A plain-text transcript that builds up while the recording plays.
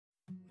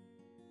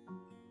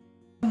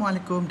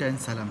Assalamualaikum dan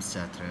salam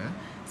sejahtera.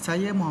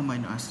 Saya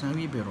Muhammad Nur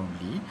Asnawi bin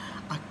Romli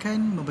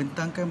akan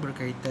membentangkan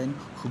berkaitan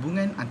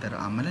hubungan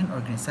antara amalan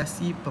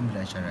organisasi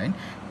pembelajaran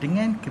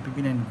dengan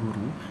kepimpinan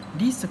guru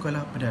di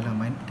Sekolah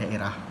Pendalaman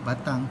Daerah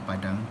Batang,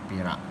 Padang,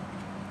 Perak.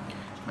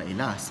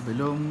 Baiklah,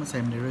 sebelum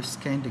saya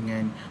meneruskan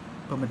dengan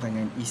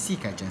pembentangan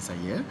isi kajian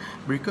saya,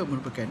 berikut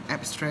merupakan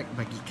abstrak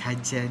bagi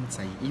kajian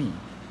saya ini.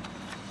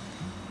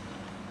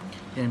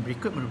 Dan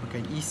berikut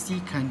merupakan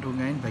isi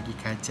kandungan bagi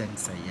kajian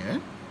saya.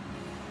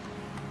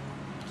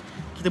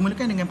 Kita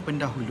mulakan dengan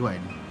pendahuluan.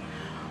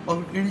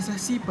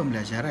 Organisasi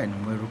pembelajaran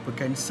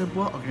merupakan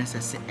sebuah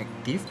organisasi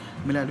aktif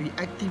melalui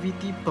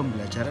aktiviti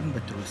pembelajaran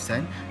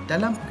berterusan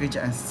dalam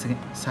pekerjaan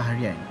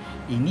seharian.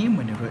 Ini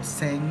menurut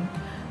Seng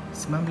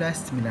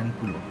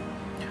 1990.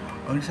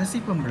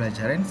 Organisasi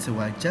pembelajaran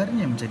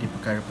sewajarnya menjadi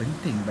perkara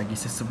penting bagi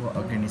sesebuah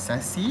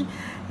organisasi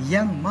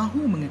yang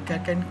mahu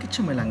mengekalkan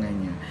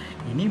kecemerlangannya.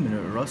 Ini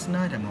menurut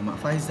Rosnah dan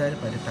Muhammad Faizal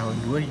pada tahun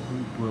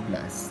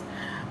 2012.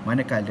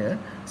 Manakala,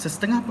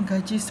 sesetengah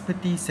pengkaji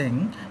seperti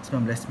Seng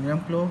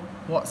 1990,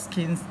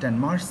 Watkins dan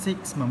Marsick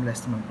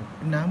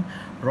 1996,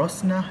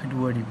 Rosnah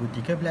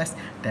 2013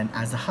 dan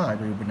Azhar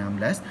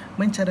 2016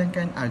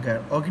 mencadangkan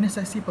agar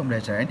organisasi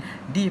pembelajaran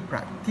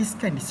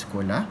dipraktiskan di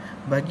sekolah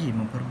bagi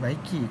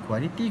memperbaiki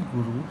kualiti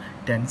guru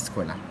dan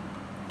sekolah.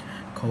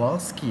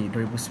 Kowalski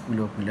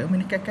 2010 pula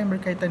menekankan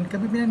berkaitan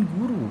kepimpinan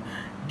guru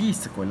di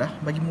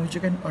sekolah bagi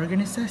mewujudkan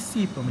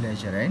organisasi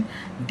pembelajaran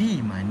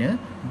di mana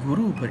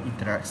guru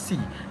berinteraksi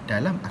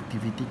dalam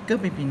aktiviti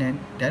kepimpinan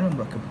dan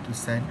membuat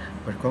keputusan,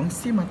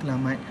 berkongsi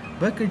matlamat,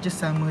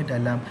 bekerjasama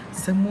dalam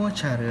semua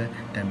cara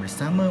dan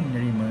bersama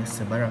menerima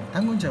sebarang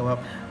tanggungjawab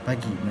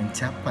bagi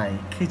mencapai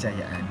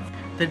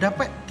kejayaan.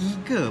 Terdapat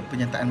 3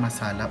 penyataan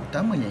masalah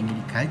utama yang ingin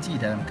dikaji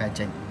dalam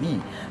kajian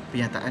ini.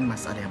 Penyataan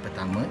masalah yang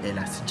pertama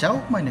ialah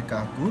sejauh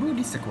manakah guru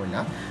di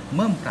sekolah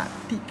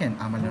mempraktikkan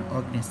amalan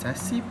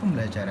organisasi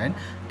pembelajaran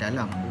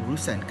dalam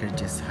urusan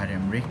kerja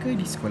seharian mereka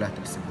di sekolah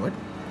tersebut.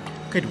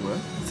 Kedua,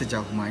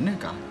 sejauh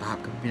manakah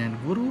tahap kepimpinan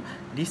guru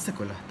di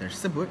sekolah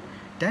tersebut.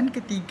 Dan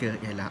ketiga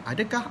ialah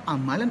adakah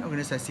amalan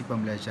organisasi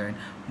pembelajaran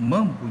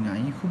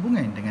mempunyai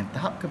hubungan dengan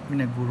tahap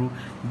kepimpinan guru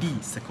di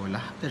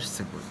sekolah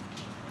tersebut.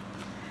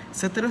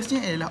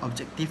 Seterusnya ialah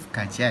objektif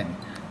kajian.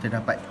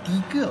 Terdapat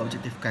 3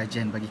 objektif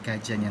kajian bagi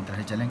kajian yang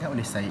telah dijalankan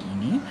oleh saya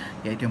ini,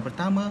 iaitu yang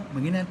pertama,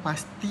 mengenal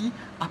pasti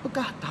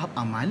apakah tahap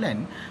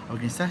amalan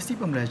organisasi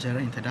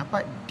pembelajaran yang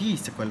terdapat di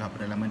Sekolah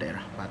Pendalaman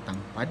Daerah Batang,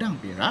 Padang,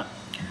 Perak.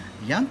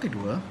 Yang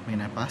kedua,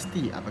 mengenal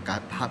pasti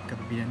apakah tahap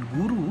kepimpinan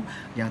guru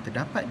yang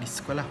terdapat di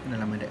Sekolah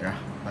Pendalaman Daerah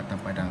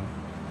Batang, Padang,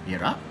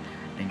 Perak.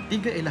 Dan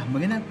ketiga ialah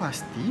mengenal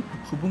pasti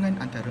hubungan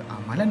antara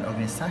amalan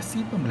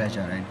organisasi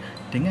pembelajaran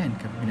dengan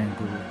kepimpinan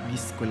guru di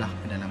Sekolah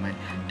Pendalaman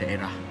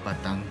Daerah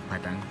Batang,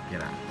 Padang,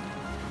 Perak.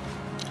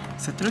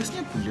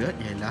 Seterusnya pula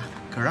ialah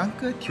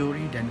kerangka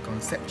teori dan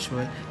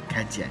konseptual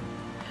kajian.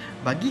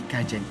 Bagi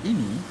kajian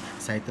ini,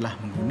 saya telah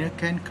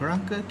menggunakan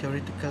kerangka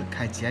teoretikal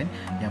kajian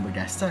yang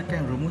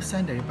berdasarkan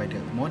rumusan daripada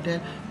model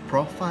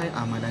profil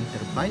amalan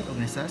terbaik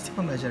organisasi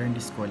pembelajaran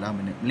di sekolah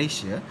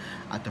Malaysia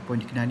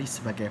ataupun dikenali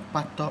sebagai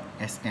PATOK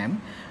SM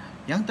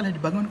yang telah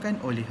dibangunkan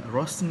oleh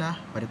Rosnah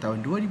pada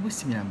tahun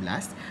 2019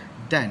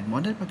 dan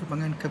model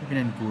perkembangan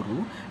kepimpinan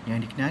guru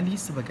yang dikenali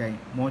sebagai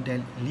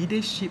model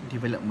Leadership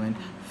Development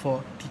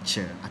for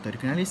Teacher atau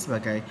dikenali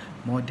sebagai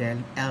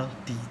model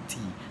LDT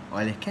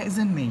oleh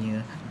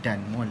Katzenmeyer dan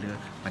Moller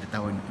pada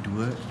tahun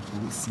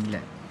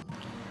 2009.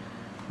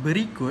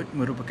 Berikut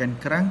merupakan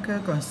kerangka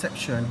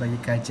konseptual bagi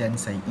kajian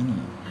saya ini,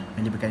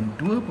 menyebabkan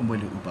 2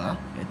 pemboleh ubah,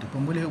 iaitu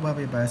pemboleh ubah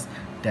bebas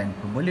dan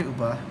pemboleh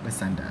ubah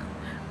bersandar.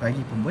 Bagi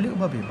pemboleh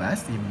ubah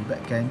bebas, ia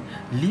melibatkan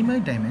 5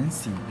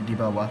 dimensi di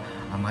bawah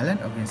amalan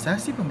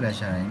organisasi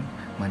pembelajaran,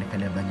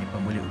 manakala bagi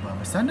pemboleh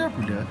ubah bersandar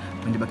pula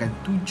melibatkan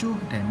 7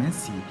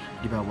 dimensi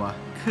di bawah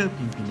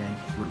kepimpinan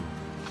guru.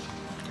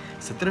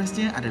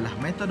 Seterusnya adalah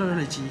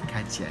metodologi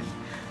kajian.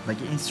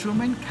 Bagi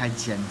instrumen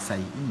kajian saya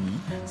ini,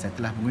 saya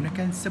telah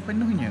menggunakan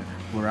sepenuhnya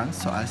borang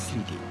soal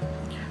selidik.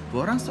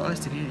 Borang soal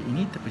selidik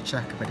ini terpecah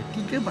kepada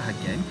 3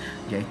 bahagian,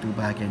 iaitu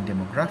bahagian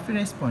demografi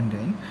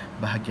responden,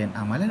 bahagian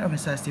amalan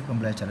organisasi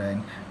pembelajaran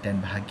dan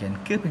bahagian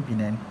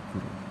kepimpinan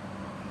guru.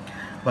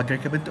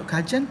 Bagi reka bentuk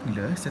kajian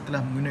pula, saya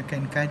telah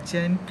menggunakan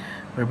kajian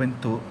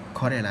berbentuk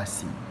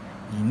korelasi.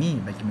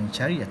 Ini bagi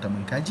mencari atau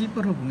mengkaji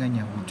perhubungan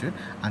yang wujud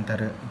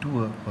antara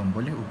 2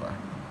 pemboleh ubah.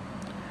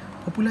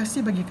 Populasi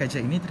bagi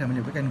kajian ini telah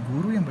melibatkan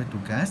guru yang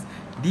bertugas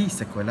di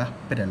Sekolah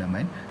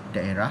Pendalaman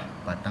Daerah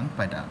Batang,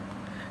 Padang.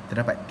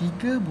 Terdapat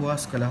 3 buah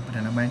sekolah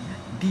pendalaman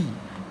di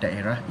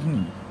daerah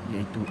ini,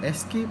 iaitu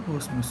SK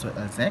Pos Musuh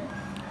Alzek,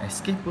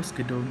 SK Pos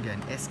Kedung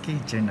dan SK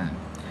Jenang.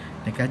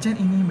 Dan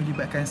kajian ini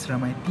melibatkan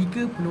seramai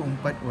 34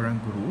 orang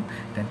guru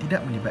dan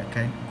tidak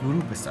melibatkan guru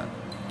besar.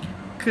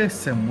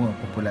 Kesemua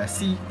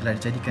populasi telah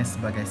dijadikan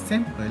sebagai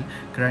sampel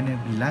kerana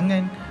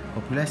bilangan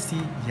populasi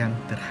yang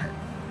terhad.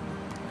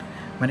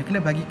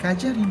 Manakala bagi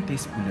kajian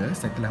rintis pula,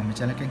 saya telah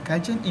menjalankan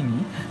kajian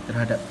ini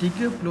terhadap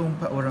 34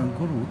 orang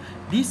guru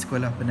di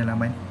sekolah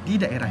pendalaman di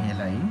daerah yang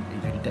lain,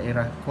 iaitu di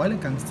daerah Kuala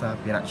Kangsar,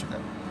 Perak juga.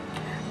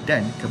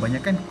 dan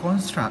kebanyakan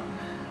konstruk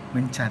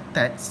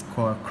mencatat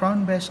skor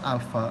Crown Batch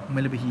Alpha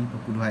melebihi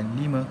perpuluhan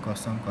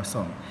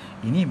 500.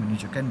 Ini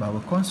menunjukkan bahawa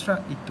konstruk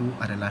itu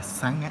adalah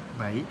sangat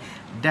baik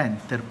dan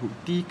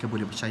terbukti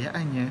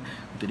kebolehpercayaannya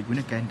untuk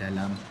digunakan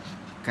dalam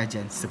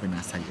kajian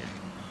sebenar saya.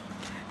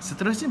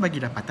 Seterusnya,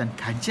 bagi dapatan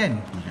kajian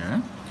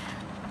pula,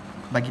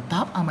 bagi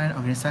tahap amalan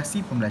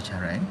organisasi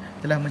pembelajaran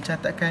telah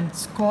mencatatkan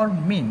skor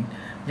min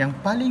yang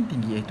paling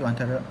tinggi, iaitu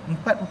antara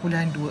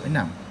 4.26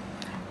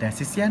 dan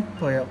sisian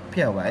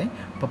piawai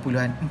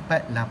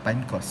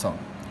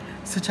 4.480.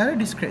 Secara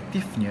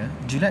deskriptifnya,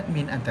 julat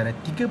min antara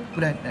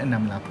 3.68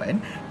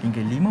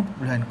 hingga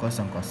 5.00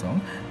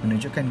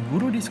 menunjukkan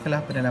guru di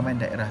sekolah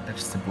pendalaman daerah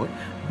tersebut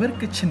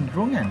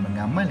berkecenderungan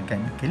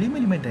mengamalkan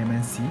kelima-lima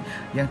dimensi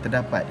yang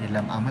terdapat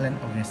dalam amalan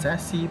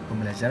organisasi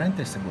pembelajaran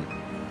tersebut.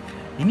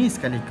 Ini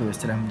sekaligus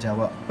telah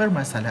menjawab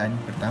permasalahan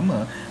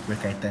pertama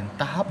berkaitan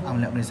tahap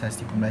amalan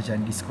organisasi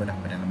pembelajaran di sekolah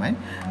pendalaman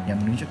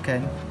yang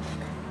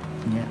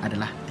menunjukkannya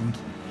adalah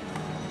tinggi.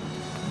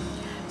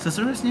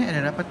 Seterusnya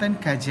adalah dapatan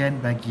kajian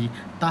bagi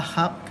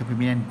tahap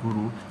kepimpinan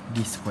guru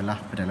di sekolah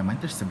pendalaman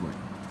tersebut.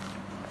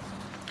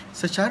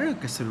 Secara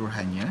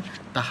keseluruhannya,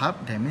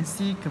 tahap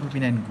dimensi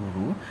kepimpinan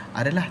guru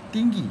adalah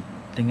tinggi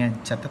dengan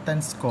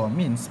catatan skor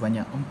min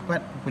sebanyak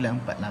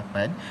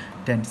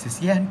 4.48 dan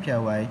sisihan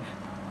piawai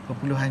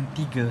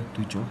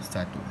 371.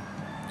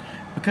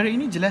 Perkara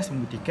ini jelas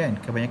membuktikan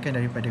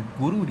kebanyakan daripada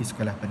guru di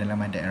sekolah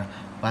pendalaman daerah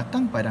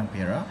Batang, Padang,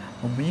 Perak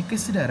mempunyai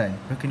kesedaran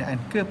berkenaan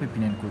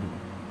kepimpinan guru.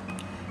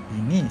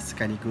 Ini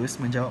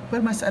sekaligus menjawab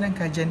permasalahan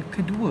kajian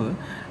kedua,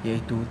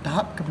 iaitu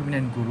tahap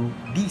kepimpinan guru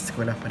di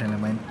sekolah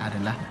pendalaman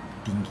adalah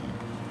tinggi.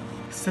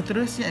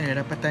 Seterusnya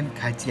adalah dapatan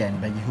kajian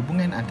bagi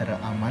hubungan antara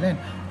amalan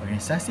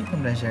organisasi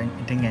pembelajaran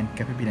dengan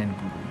kepimpinan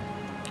guru.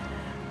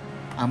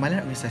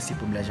 Amalan organisasi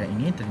pembelajaran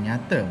ini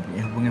ternyata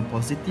mempunyai hubungan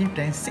positif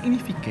dan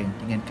signifikan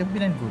dengan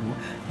kepimpinan guru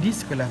di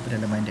sekolah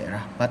pendalaman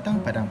daerah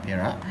Batang, Padang,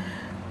 Perak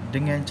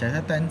dengan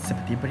catatan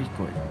seperti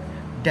berikut.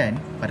 Dan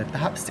pada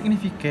tahap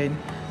signifikan,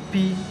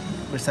 P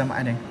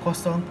bersamaan dengan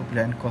 0.00.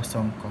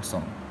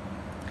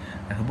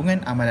 Dan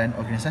hubungan amalan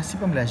organisasi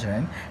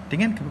pembelajaran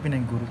dengan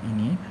kepimpinan guru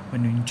ini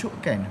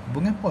menunjukkan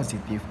hubungan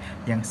positif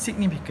yang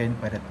signifikan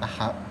pada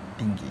tahap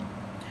tinggi.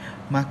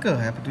 Maka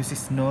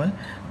hipotesis 0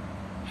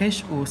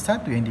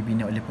 HO1 yang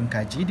dibina oleh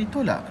pengkaji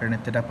ditolak kerana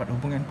terdapat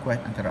hubungan kuat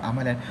antara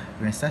amalan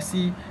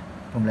organisasi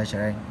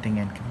pembelajaran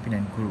dengan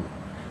kepimpinan guru.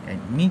 Dan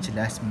ini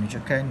jelas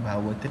menunjukkan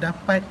bahawa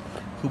terdapat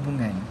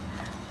hubungan.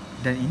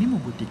 Dan ini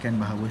membuktikan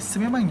bahawa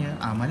sememangnya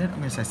amalan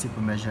organisasi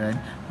pembelajaran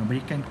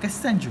memberikan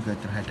kesan juga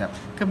terhadap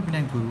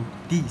kepimpinan guru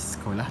di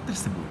sekolah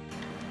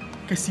tersebut.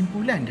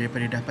 Kesimpulan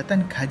daripada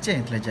dapatan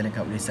kajian yang telah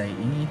dijalankan oleh saya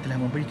ini telah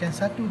memberikan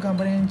satu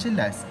gambaran yang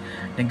jelas,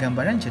 dan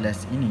gambaran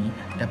jelas ini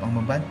dapat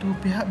membantu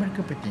pihak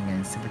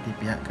berkepentingan seperti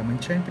pihak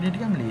Kementerian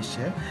Pendidikan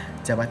Malaysia,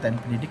 Jabatan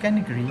Pendidikan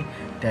Negeri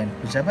dan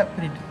pejabat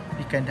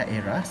pendidikan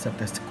daerah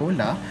serta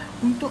sekolah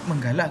untuk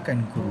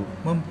menggalakkan guru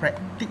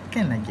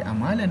mempraktikkan lagi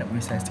amalan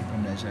organisasi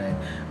pembelajaran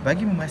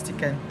bagi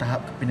memastikan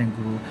tahap kepimpinan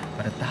guru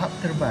pada tahap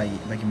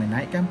terbaik bagi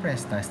menaikkan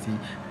prestasi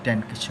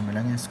dan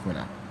kecemerlangan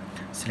sekolah.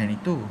 Selain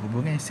itu,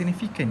 hubungan yang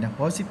signifikan dan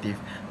positif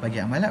bagi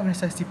amalan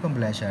organisasi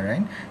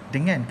pembelajaran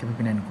dengan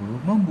kepimpinan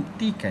guru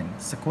membuktikan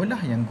sekolah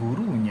yang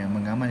gurunya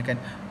mengamalkan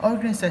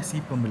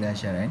organisasi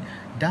pembelajaran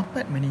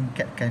dapat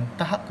meningkatkan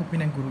tahap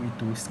kepimpinan guru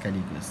itu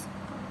sekaligus.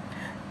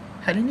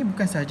 Hal ini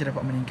bukan sahaja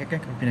dapat meningkatkan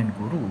kepimpinan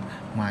guru,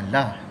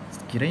 malah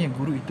sekiranya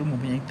guru itu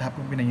mempunyai tahap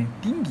kepimpinan yang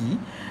tinggi,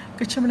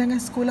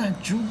 kecemerlangan sekolah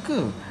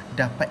juga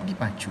dapat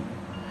dipacu.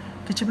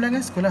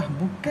 Kecemerlangan sekolah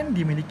bukan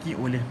dimiliki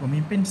oleh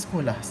pemimpin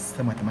sekolah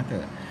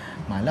semata-mata,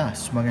 malah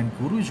sumbangan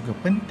guru juga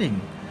penting,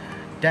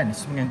 dan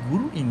sumbangan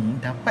guru ini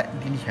dapat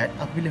dilihat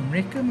apabila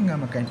mereka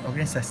mengamalkan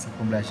organisasi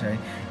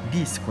pembelajaran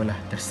di sekolah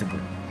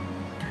tersebut.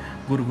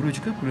 Guru-guru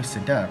juga perlu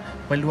sedar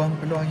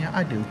peluang-peluang yang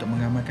ada untuk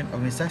mengamalkan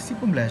organisasi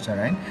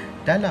pembelajaran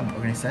dalam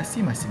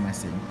organisasi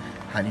masing-masing.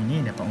 Hal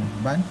ini dapat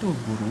membantu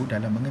guru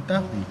dalam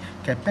mengetahui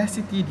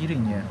kapasiti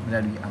dirinya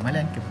melalui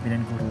amalan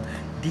kepimpinan guru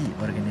di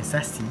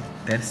organisasi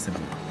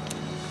tersebut.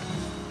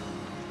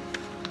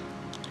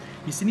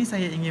 Di sini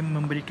saya ingin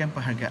memberikan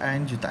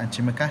penghargaan jutaan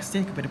terima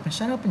kasih kepada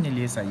pensyarah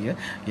penyelia saya,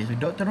 iaitu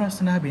Dr.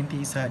 Rosnah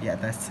binti Isa, di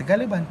atas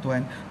segala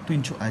bantuan,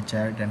 tunjuk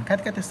ajar dan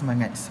kata-kata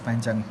semangat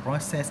sepanjang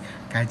proses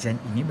kajian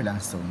ini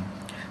berlangsung.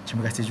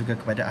 Terima kasih juga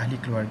kepada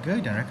ahli keluarga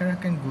dan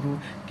rakan-rakan guru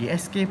di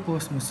SK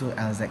Pos Musuh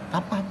LZ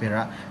Tapah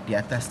Perak di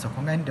atas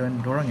sokongan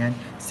dan dorongan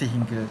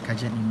sehingga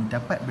kajian ini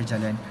dapat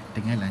berjalan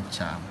dengan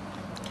lancar.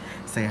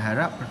 Saya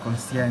harap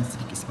perkongsian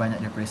sedikit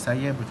sebanyak daripada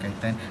saya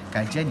berkaitan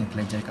kajian yang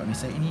telah dijalankan oleh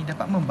saya ini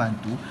dapat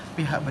membantu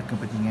pihak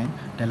berkepentingan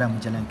dalam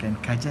menjalankan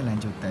kajian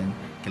lanjutan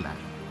kelak.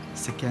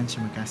 Sekian,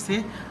 terima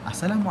kasih.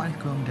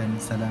 Assalamualaikum dan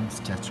salam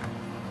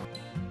sejahtera.